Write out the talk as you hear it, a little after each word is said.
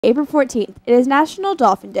April 14th. It is National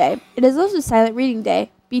Dolphin Day. It is also Silent Reading Day.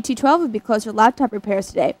 B212 will be closed for laptop repairs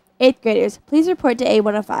today. 8th graders, please report to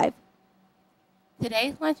A105.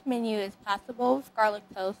 Today's lunch menu is pasta bowl with garlic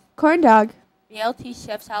toast, Corn dog, BLT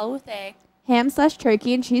chef salad with egg,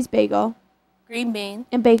 ham/turkey and cheese bagel, green beans.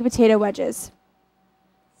 and baked potato wedges.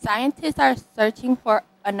 Scientists are searching for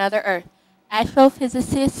another Earth.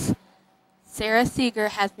 Astrophysicist Sarah Seeger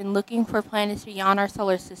has been looking for planets beyond our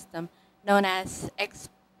solar system, known as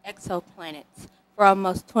exoplanets, for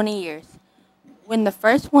almost 20 years. When the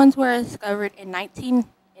first ones were discovered in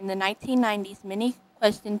the 1990s, many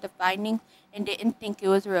questioned the finding and didn't think it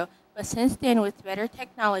was real. But since then, with better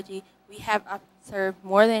technology, we have observed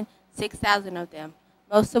more than 6,000 of them,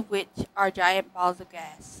 most of which are giant balls of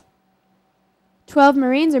gas. 12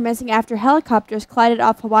 Marines are missing after helicopters collided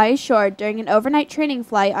off Hawaii's shore during an overnight training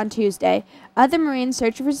flight on Tuesday. Other Marines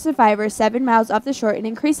search for survivors 7 miles off the shore in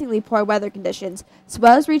increasingly poor weather conditions.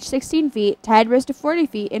 Swells reached 16 feet, tide rose to 40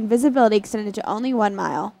 feet, and visibility extended to only 1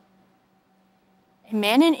 mile. A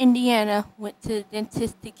man in Indiana went to the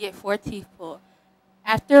dentist to get 4 teeth pulled.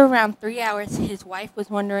 After around 3 hours, his wife was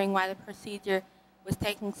wondering why the procedure was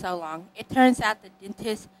taking so long. It turns out the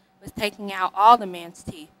dentist was taking out all the man's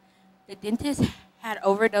teeth. The dentist had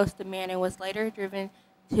overdosed the man and was later driven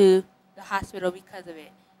to the hospital because of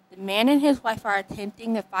it. The man and his wife are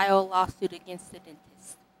attempting to file a lawsuit against the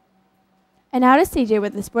dentist. And now to CJ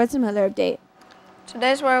with the sports and weather update.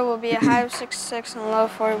 Today's weather will be a high of 66 and a low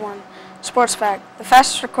of 41. Sports fact: the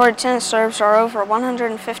fastest recorded tennis serves are over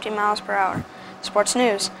 150 miles per hour. Sports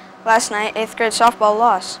news: last night, 8th grade softball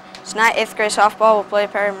lost. Tonight, 8th grade softball will play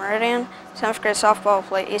Perry Meridian, 7th grade softball will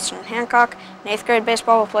play Eastern Hancock, and 8th grade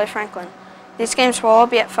baseball will play Franklin. These games will all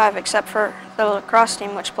be at 5 except for the lacrosse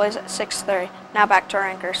team, which plays at 6:30. Now back to our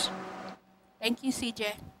anchors. Thank you,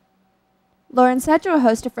 CJ. Lawrence Central will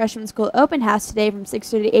host a freshman school open house today from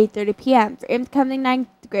 6:30 to 8:30 p.m. for incoming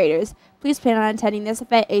 9th graders. Please plan on attending this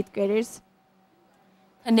event, 8th graders.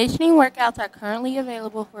 Conditioning workouts are currently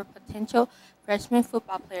available for potential freshman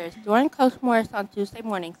football players. Join Coach Morris on Tuesday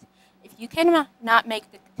mornings. If you cannot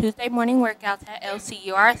make the Tuesday morning workouts at LC,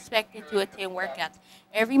 you are expected to attend workouts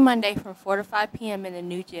every Monday from 4 to 5 p.m. in the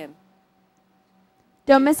new gym.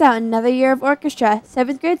 Don't miss out on another year of orchestra.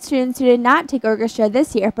 7th grade students who did not take orchestra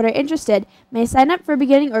this year but are interested may sign up for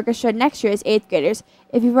beginning orchestra next year as 8th graders.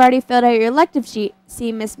 If you've already filled out your elective sheet,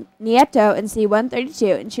 see Miss Nieto in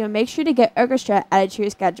C-132, and she will make sure to get orchestra added to your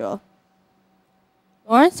schedule.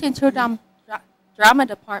 Lawrence Central Drama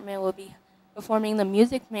Department will be performing The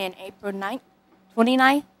Music Man April 9th,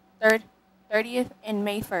 29th, 3rd, 30th, and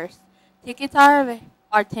May 1st. Tickets are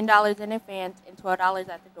 $10 in advance and $12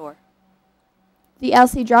 at the door. The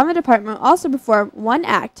LC Drama Department will also perform one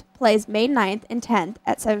act, plays May 9th and 10th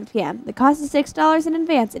at 7 p.m. The cost is $6 in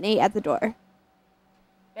advance and $8 at the door.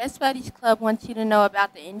 Best Buddies Club wants you to know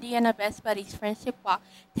about the Indiana Best Buddies Friendship Walk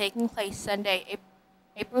taking place Sunday,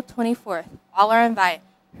 April 24th. All are invited.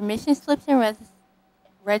 Permission slips and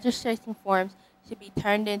registration forms should be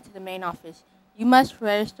turned into the main office. You must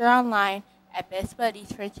register online at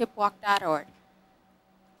bestbuddiesfriendshipwalk.org.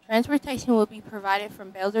 Transportation will be provided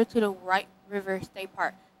from Belzer to the Wright River State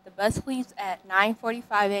Park. The bus leaves at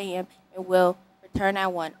 9:45 a.m. and will return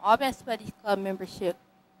at 1. All Best Buddies Club members should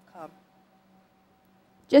come.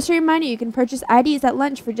 Just a reminder, you can purchase IDs at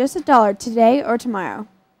lunch for just $1 today or tomorrow.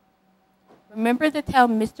 Remember to tell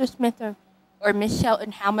Mr. Smith or Miss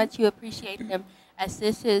Shelton how much you appreciate them, as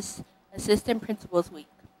this is Assistant Principals Week.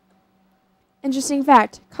 Interesting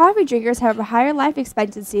fact, coffee drinkers have a higher life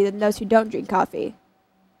expectancy than those who don't drink coffee.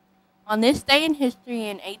 On this day in history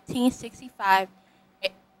in 1865,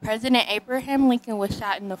 President Abraham Lincoln was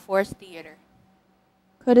shot in the Forest Theater.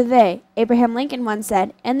 Quote of the day, Abraham Lincoln once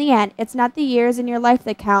said, "In the end, it's not the years in your life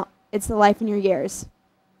that count, it's the life in your years."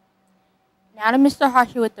 Now to Mr.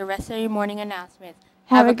 Harsher with the rest of your morning announcements.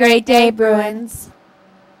 Have a great day, Bruins.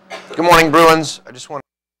 Good morning, Bruins. I just want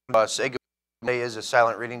to say good morning. Today is a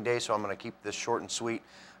silent reading day, so I'm going to keep this short and sweet.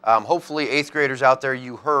 Hopefully, 8th graders out there,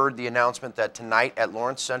 you heard the announcement that tonight at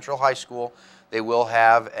Lawrence Central High School, they will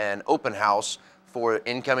have an open house for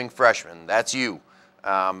incoming freshmen. That's you.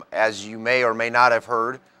 As you may or may not have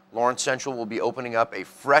heard, Lawrence Central will be opening up a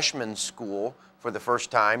freshman school for the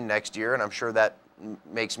first time next year, and I'm sure that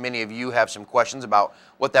makes many of you have some questions about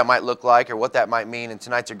what that might look like or what that might mean. And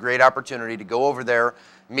tonight's a great opportunity to go over there,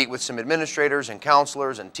 meet with some administrators and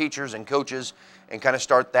counselors and teachers and coaches, and kind of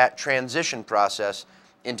start that transition process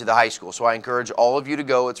into the high school. So I encourage all of you to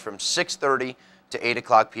go. It's from 6:30 to 8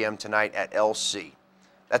 o'clock p.m. tonight at LC.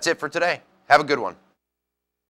 That's it for today. Have a good one.